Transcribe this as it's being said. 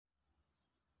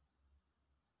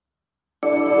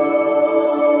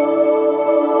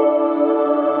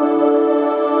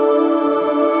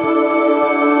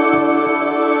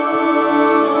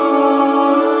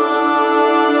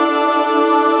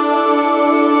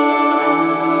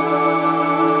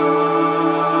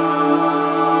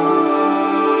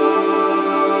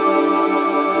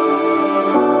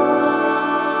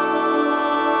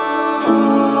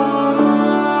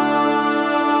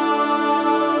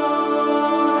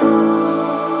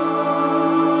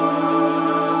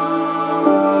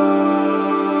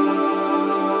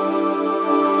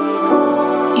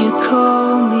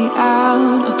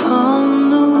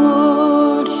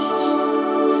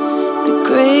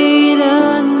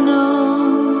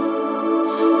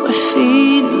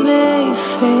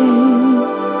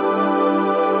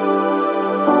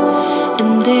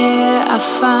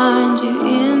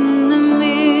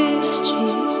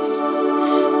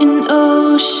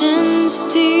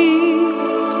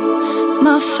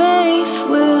my faith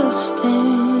will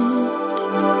stand.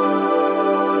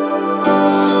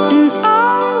 And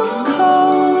I will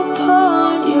call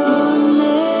upon your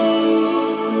name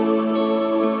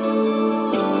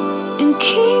and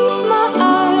keep my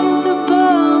eyes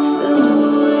above the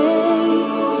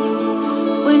waves.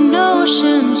 When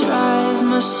oceans rise,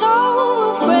 my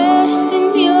soul will rest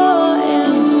in your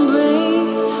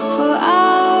embrace. For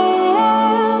I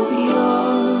am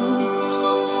yours,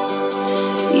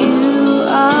 you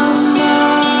are mine.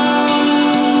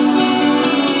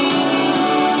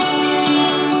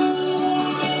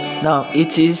 Now,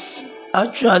 it is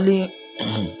actually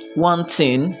one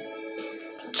thing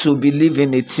to believe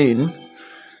in a thing,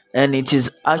 and it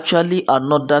is actually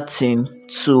another thing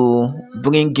to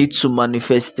bring it to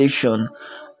manifestation,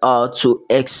 to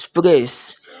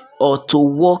express or to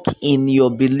walk in your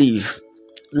belief.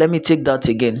 Let me take that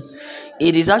again.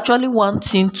 It is actually one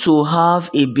thing to have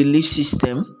a belief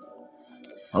system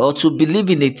or to believe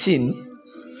in a thing,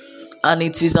 and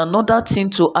it is another thing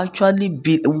to actually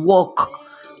walk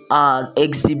and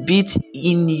exhibit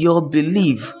in your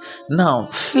belief. Now,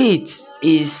 faith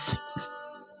is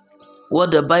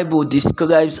what the Bible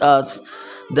describes as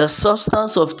the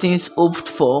substance of things hoped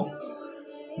for,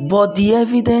 but the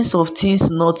evidence of things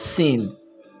not seen.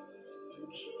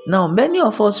 Now, many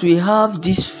of us, we have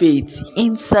this faith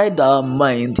inside our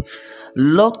mind,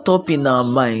 locked up in our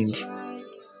mind,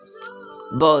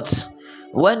 but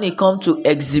when it comes to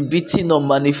exhibiting or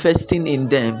manifesting in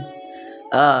them,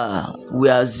 we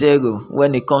are zero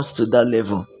when it comes to that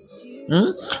level.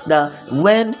 That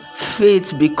when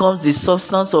faith becomes the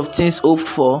substance of things hoped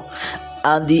for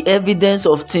and the evidence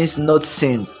of things not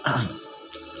seen,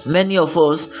 many of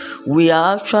us, we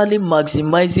are actually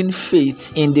maximizing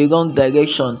faith in the wrong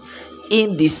direction,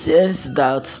 in the sense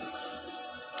that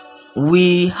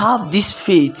we have this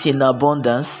faith in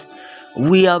abundance.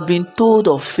 We have been told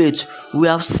of faith, we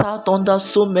have sat under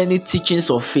so many teachings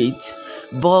of faith,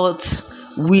 but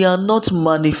we are not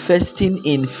manifesting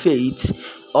in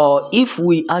faith. Or if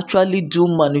we actually do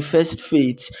manifest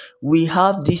faith, we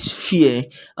have this fear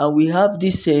and we have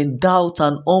this doubt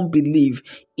and unbelief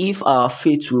if our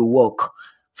faith will work.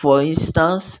 For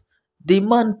instance, the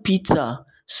man Peter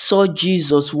saw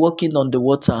Jesus walking on the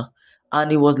water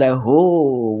and he was like,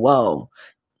 oh wow,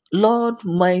 Lord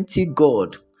mighty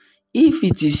God, if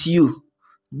it is you,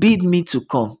 bid me to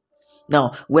come.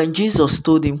 Now, when Jesus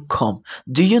told him, come,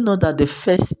 do you know that the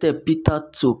first step Peter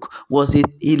took was a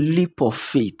leap of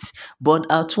faith?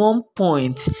 But at one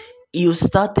point, you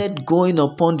started going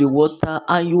upon the water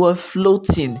and you were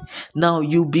floating. Now,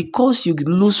 because you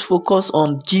lose focus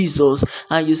on Jesus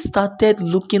and you started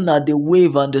looking at the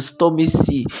wave and the stormy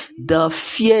sea, the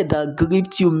fear that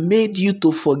gripped you made you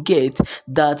to forget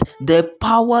that the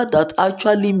power that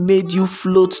actually made you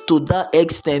float to that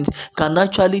extent can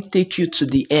actually take you to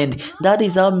the end. That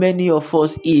is how many of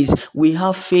us is. We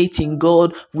have faith in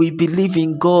God, we believe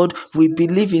in God, we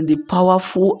believe in the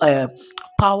powerful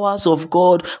powers of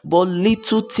God, but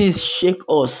little things shake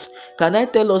us. Can I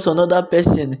tell us another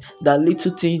person that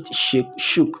little things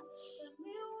shook?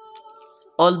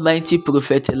 Almighty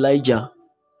Prophet Elijah,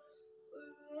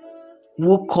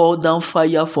 who called down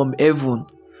fire from heaven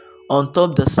on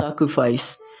top the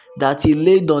sacrifice that he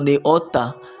laid on the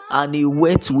altar, and he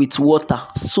wet with water,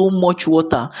 so much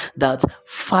water that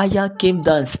fire came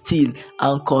down still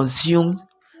and consumed.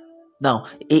 Now,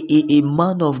 a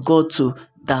man of God too,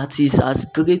 that is as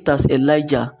great as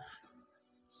Elijah,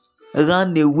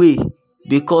 ran away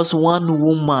because one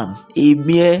woman, a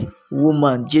mere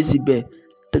woman, Jezebel,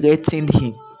 threatened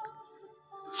him.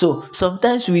 So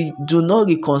sometimes we do not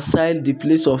reconcile the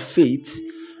place of faith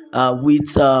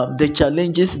with the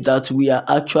challenges that we are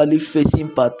actually facing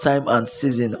per time and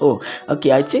season.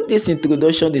 Okay, I think this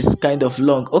introduction is kind of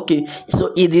long. Okay,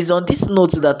 so it is on this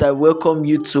note that I welcome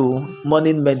you to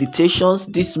morning meditations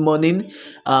this morning.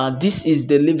 This is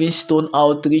the Livingstone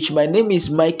Outreach. My name is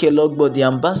Michael Ogbo, the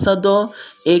ambassador,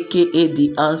 aka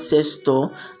the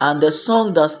ancestor, and the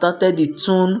song that started the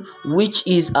tune, which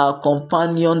is our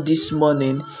companion this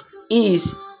morning,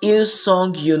 is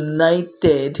Hillsong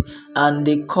United, and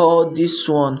they call this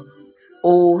one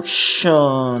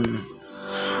Ocean. Take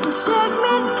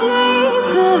me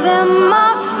deeper than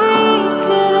my feet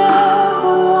could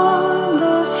ever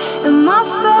wander, and my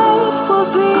faith will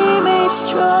be made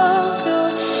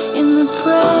stronger in the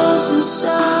presence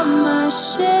of my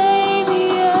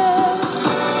Savior.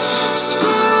 Spirit,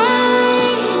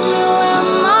 lead me where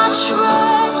my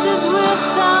trust is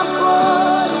without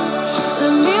borders.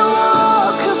 Let me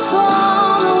walk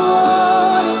upon the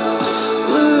waters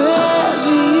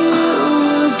wherever you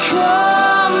will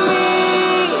call me.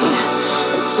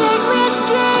 Take me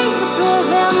deep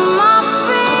than my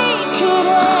feet could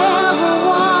ever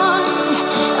want,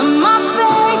 and my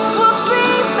faith will be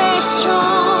made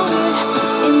stronger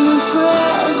in the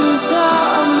presence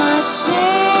of my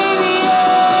Savior.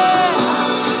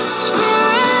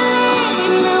 Spirit,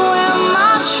 lead me where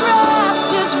my trust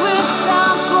is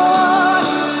without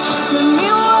borders. Let me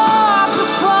walk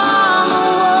upon the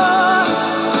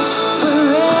waters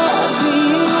wherever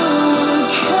you would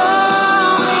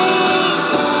call me.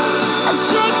 And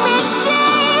take me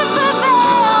deeper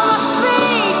than my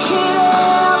feet could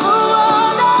ever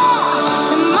wander,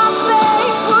 and my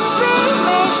faith would be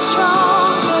made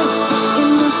stronger in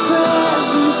the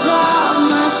presence of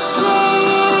my Savior.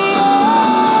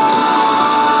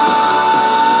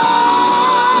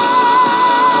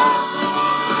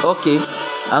 Okay,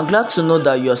 I'm glad to know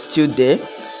that you're still there.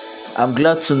 I'm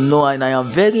glad to know, and I am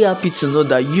very happy to know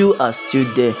that you are still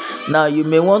there. Now, you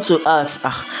may want to ask,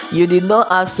 you did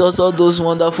not ask us all those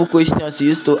wonderful questions you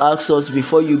used to ask us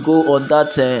before you go on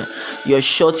that your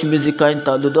short musical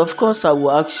interlude. Of course, I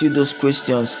will ask you those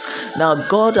questions. Now,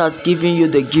 God has given you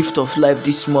the gift of life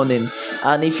this morning,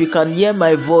 and if you can hear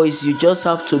my voice, you just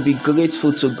have to be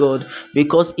grateful to God,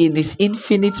 because in His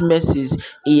infinite mercies,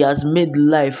 He has made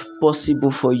life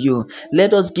possible for you.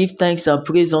 Let us give thanks and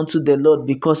praise unto the Lord,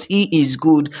 because He is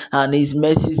good and His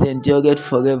mercies endureth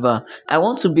forever. I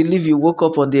want to believe you woke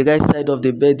up on the right side of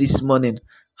the bed this morning.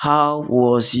 How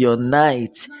was your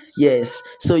night? Yes,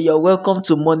 so you're welcome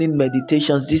to morning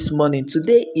meditations this morning.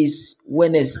 Today is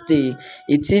Wednesday.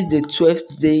 It is the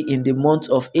 12th day in the month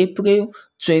of April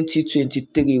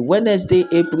 2023. Wednesday,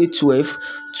 April 12th,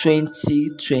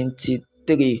 2023.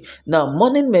 Now,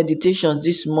 morning meditations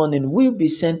this morning will be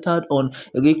centered on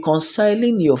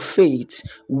reconciling your faith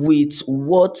with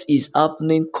what is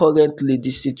happening currently,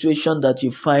 the situation that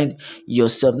you find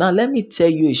yourself. Now, let me tell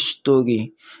you a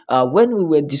story. When we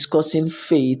were discussing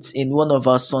faith in one of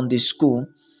our Sunday school,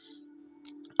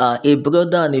 a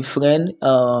brother and a friend,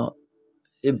 a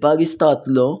barrister at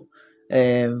law,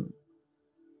 um,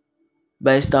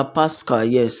 Barrister Pascal,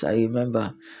 yes, I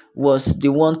remember, was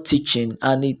the one teaching,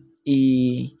 and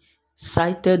he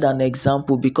cited an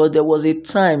example because there was a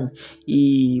time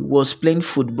he was playing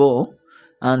football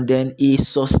and then he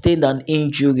sustained an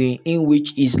injury in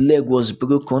which his leg was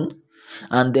broken,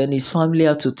 and then his family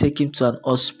had to take him to an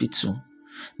hospital.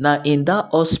 Now, in that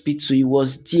hospital, he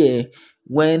was there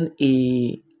when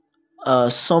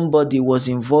somebody was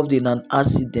involved in an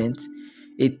accident,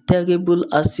 a terrible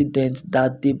accident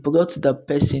that they brought the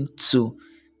person to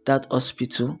that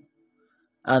hospital,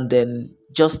 and then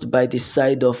just by the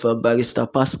side of Barrister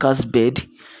Pascal's bed,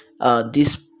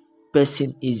 this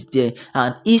person is there,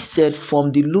 and he said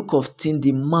from the look of things,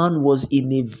 the man was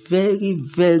in a very,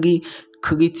 very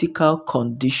critical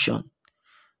condition.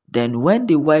 Then when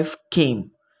the wife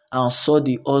came and saw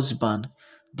the husband,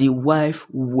 the wife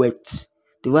wept.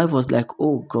 The wife was like,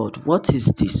 "Oh God, what is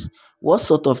this? What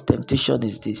sort of temptation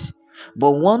is this?"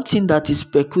 But one thing that is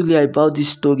peculiar about this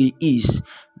story is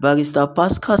Barrister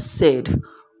Pascal said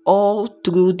all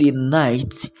through the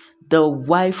night, the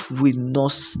wife will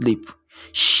not sleep.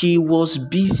 She was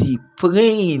busy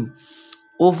praying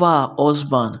over her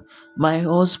husband. "My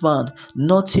husband,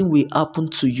 nothing will happen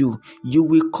to you. You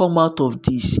will come out of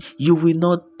this. You will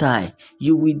not die.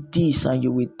 You will this and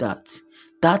you will that."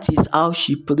 That is how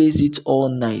she prays it all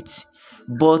night.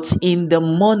 But in the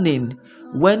morning,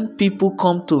 when people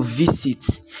come to visit,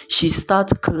 she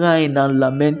starts crying and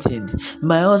lamenting.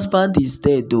 "My husband is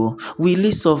dead though. Will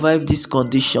he survive this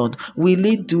condition? Will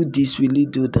he do this? Will he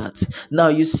do that?" Now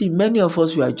you see, many of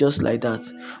us, we are just like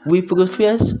that. We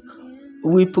profess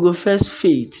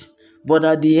faith, but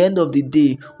at the end of the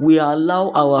day, we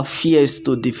allow our fears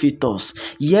to defeat us.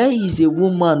 Here is a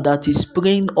woman that is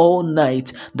praying all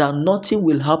night that nothing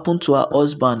will happen to her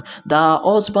husband, that her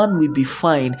husband will be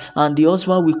fine, and the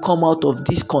husband will come out of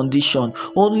this condition,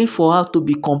 only for her to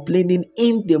be complaining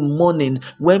in the morning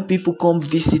when people come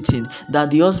visiting that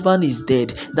the husband is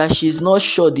dead, that she is not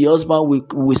sure the husband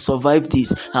will survive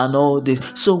this and all this.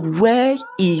 So where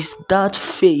is that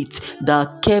faith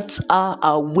that kept her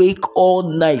awake all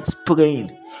night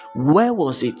praying? Where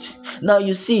was it? Now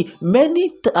you see,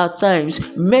 many times,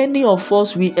 many of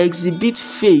us, we exhibit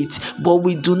faith, but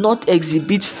we do not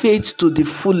exhibit faith to the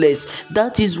fullest.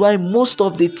 That is why most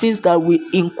of the things that we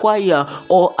inquire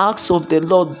or ask of the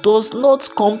Lord does not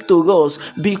come to us,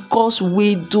 because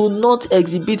we do not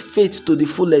exhibit faith to the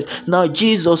fullest. Now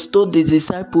Jesus told the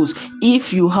disciples,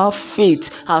 "If you have faith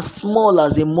as small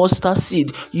as a mustard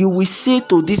seed, you will say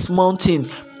to this mountain,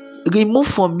 remove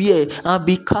from here and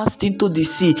be cast into the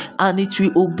sea, and it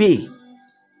will obey."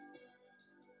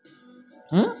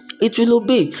 it will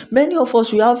obey. Many of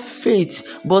us, we have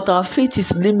faith, but our faith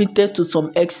is limited to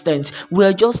some extent. We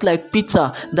are just like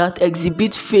Peter that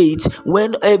exhibit faith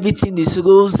when everything is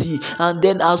rosy, and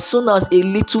then as soon as a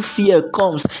little fear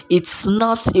comes, it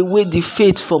snaps away the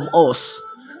faith from us.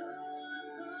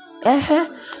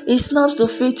 It snaps the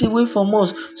faith away from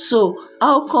us. So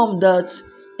how come that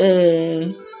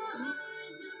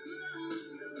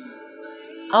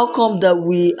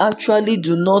we actually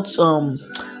do not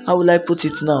how will I put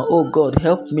it now? Oh God,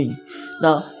 help me.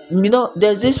 Now,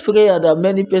 there's this prayer that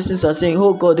many persons are saying,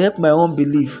 oh God, help my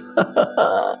unbelief.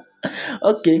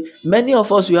 Okay, many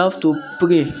of us, we have to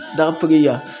pray that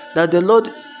prayer that the Lord,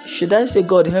 should I say,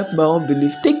 God, help my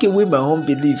unbelief, take away my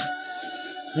unbelief.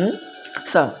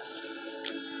 Sir,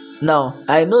 now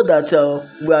I know that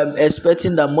we are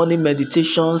expecting that morning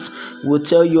meditations will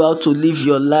tell you how to live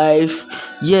your life.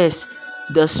 Yes,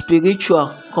 the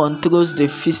spiritual controls the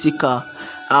physical,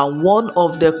 and one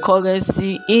of the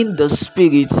currency in the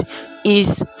spirit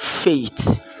is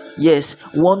faith. Yes,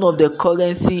 one of the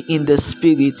currency in the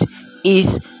spirit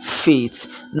is faith.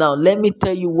 Now let me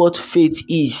tell you what faith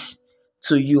is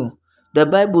to you. The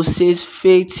Bible says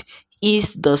faith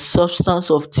is the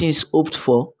substance of things hoped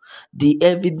for, the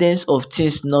evidence of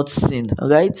things not seen.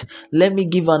 Right? Let me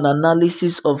give an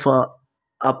analysis of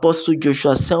Apostle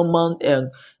Joshua Selman,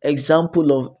 an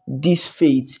example of this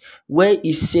faith, where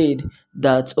he said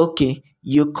that, okay,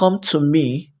 you come to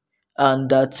me, and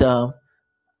that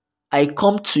I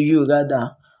come to you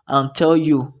rather and tell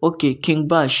you, okay, King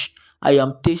Bash, I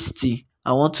am thirsty,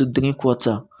 I want to drink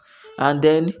water. And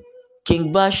then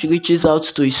King Bash reaches out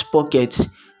to his pocket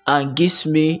and gives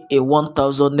me a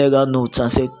 1,000 naira note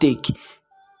and said, take.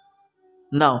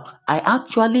 Now, I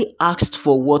actually asked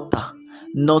for water,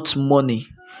 not money.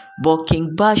 But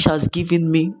King Bash has given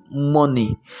me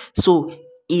money. So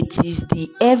it is the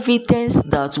evidence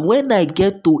that when I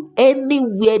get to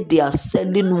anywhere they are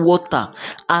selling water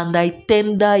and I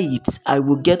tender it, I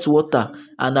will get water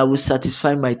and I will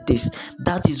satisfy my taste.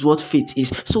 That is what faith is.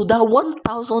 So that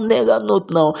 1,000 naira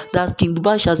note now that King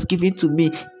Bash has given to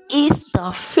me is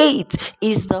the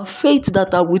faith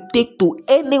that I will take to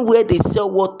anywhere they sell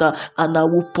water and I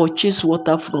will purchase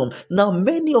water from. Now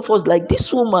many of us, like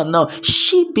this woman now,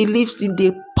 she believes in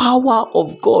the power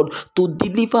of God to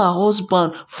deliver her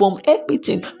husband from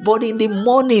everything, but in the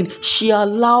morning she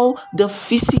allow the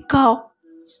physical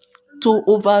to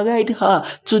override her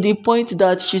to the point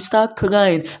that she start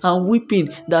crying and weeping,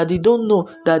 that they don't know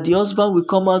that the husband will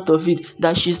come out of it,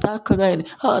 that she start crying,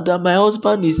 that my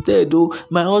husband is dead,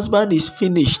 my husband is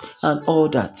finished, and all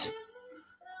that.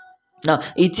 Now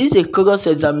it is a cross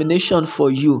examination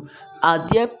for you. Are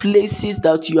there places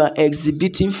that you are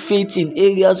exhibiting faith in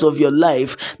areas of your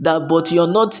life but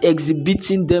you're not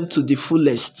exhibiting them to the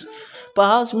fullest?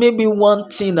 Perhaps maybe one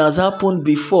thing has happened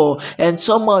before and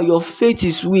somehow your faith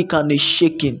is weak and is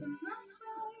shaking.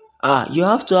 You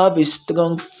have to have a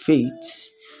strong faith.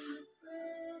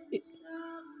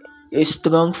 A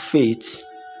strong faith.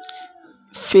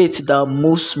 Faith that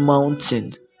moves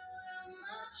mountain.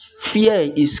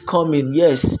 Fear is coming,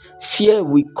 yes, fear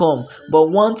will come, but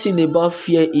one thing about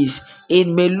fear is it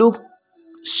may look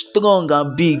strong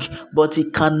and big, but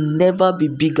it can never be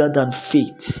bigger than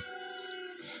faith.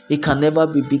 It can never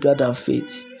be bigger than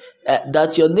faith.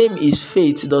 That your name is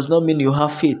Faith does not mean you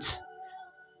have faith.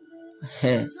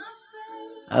 I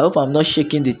hope I'm not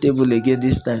shaking the table again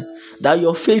this time. That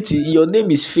your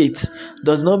name is Faith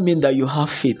does not mean that you have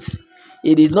faith.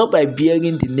 It is not by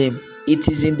bearing the name. It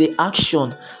is in the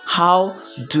action. How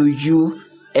do you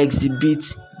exhibit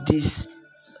this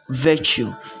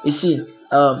virtue? You see,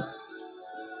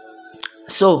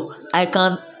 so I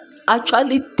can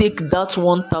actually take that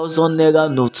 1,000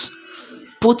 naira note,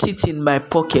 put it in my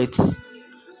pocket,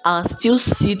 and still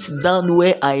sit down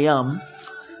where I am,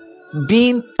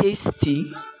 being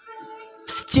thirsty,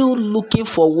 still looking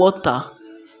for water,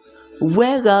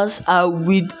 whereas I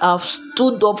would have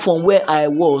stood up from where I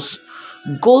was,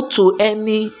 go to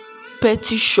any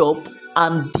petty shop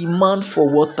and demand for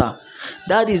water.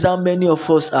 That is how many of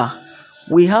us are.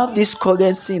 We have this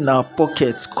currency in our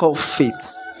pockets called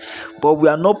faith, but we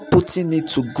are not putting it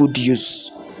to good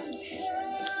use.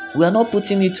 We are not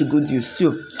putting it to good use.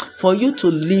 So, for you to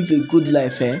live a good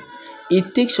life,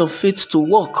 it takes your faith to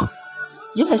work.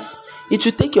 Yes, it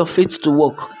will take your faith to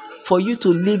work. For you to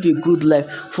live a good life,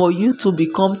 for you to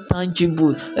become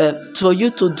tangible, for you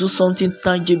to do something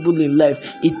tangible in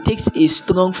life, it takes a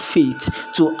strong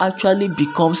faith to actually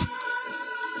become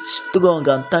strong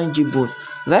and tangible,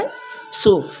 right?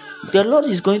 So the Lord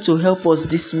is going to help us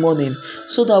this morning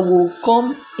so that we'll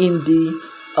come in the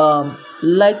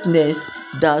likeness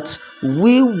that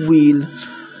we will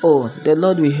Oh, the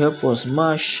Lord will help us.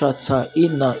 Mashata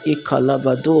ina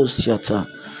ikalabados yata.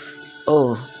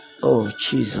 Oh,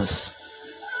 Jesus.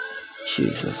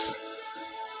 Jesus.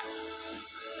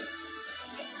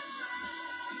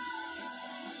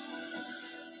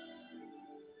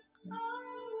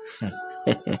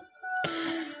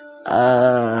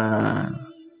 Ah,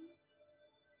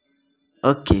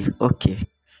 okay.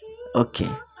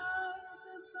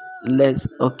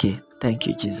 Thank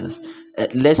you, Jesus.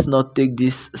 Let's not take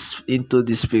this into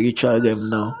the spiritual realm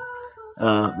now,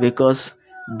 because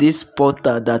this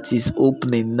portal that is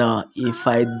opening now, if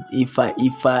I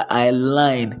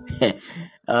align,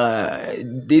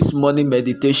 this morning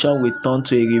meditation will turn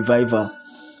to a revival.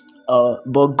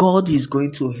 But God is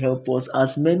going to help us,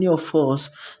 as many of us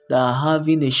that are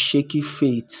having a shaky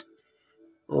faith.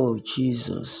 Oh,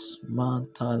 Jesus.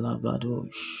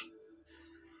 Mantalabadosh.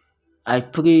 I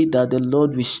pray that the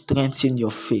Lord will strengthen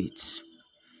your faith.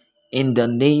 In the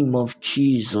name of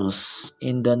Jesus.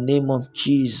 In the name of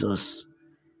Jesus.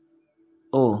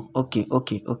 Oh, okay.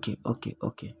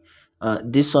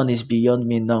 This one is beyond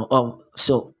me now.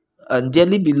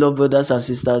 Dearly beloved brothers and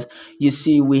sisters, you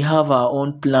see, we have our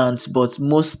own plans, but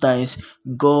most times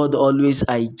God always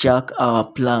hijack our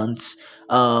plans.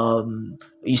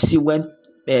 You see, when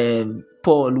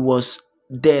Paul was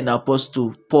then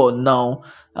Apostle Paul now,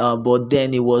 but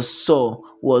then it was Saul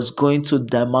was going to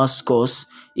Damascus.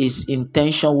 His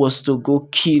intention was to go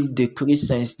kill the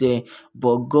Christians there,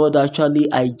 but God actually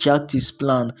hijacked his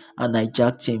plan and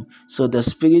hijacked him. So the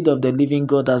Spirit of the living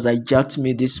God has hijacked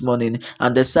me this morning,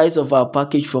 and the size of our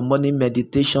package for morning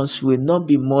meditations will not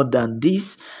be more than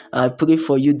this. I pray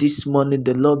for you this morning.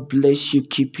 The Lord bless you,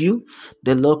 keep you.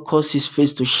 The Lord cause his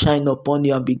face to shine upon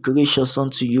you and be gracious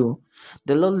unto you.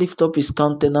 The Lord lift up his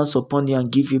countenance upon you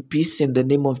and give you peace in the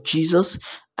name of Jesus.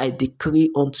 I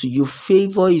decree unto you,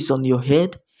 favor is on your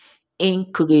head,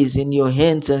 increase in your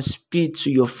hands, and speed to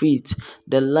your feet.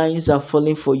 The lines are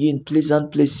falling for you in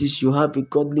pleasant places. You have a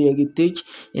godly heritage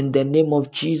in the name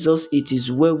of Jesus. It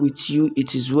is well with you.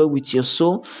 It is well with your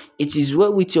soul. It is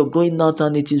well with your going out,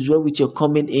 and it is well with your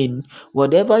coming in.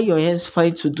 Whatever your hands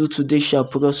find to do today shall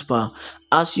prosper.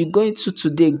 As you go into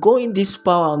today, go in this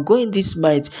power and go in this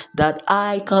might, that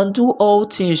I can do all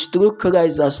things through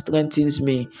Christ that strengthens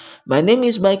me. My name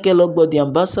is Michael Ogbo, the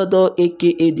ambassador,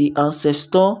 aka the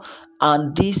ancestor,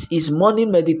 and this is morning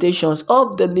meditations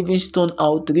of the Livingstone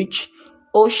Outreach.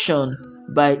 Ocean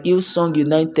by Hillsong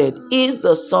United is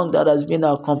the song that has been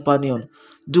our companion.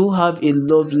 Do have a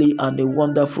lovely and a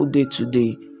wonderful day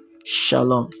today.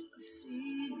 Shalom.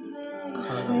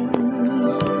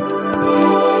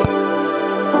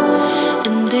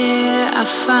 And there I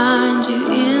find you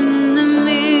in the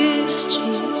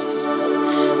mystery,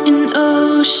 in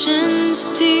oceans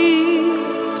deep.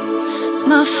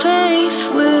 My faith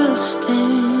will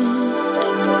stand,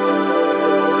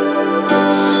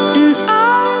 and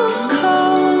I will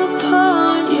call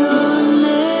upon your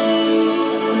name,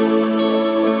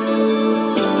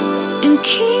 and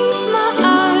keep my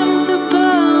eyes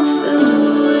above the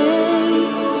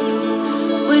waves.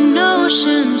 When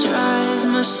oceans rise,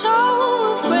 my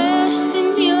soul will rest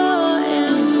in your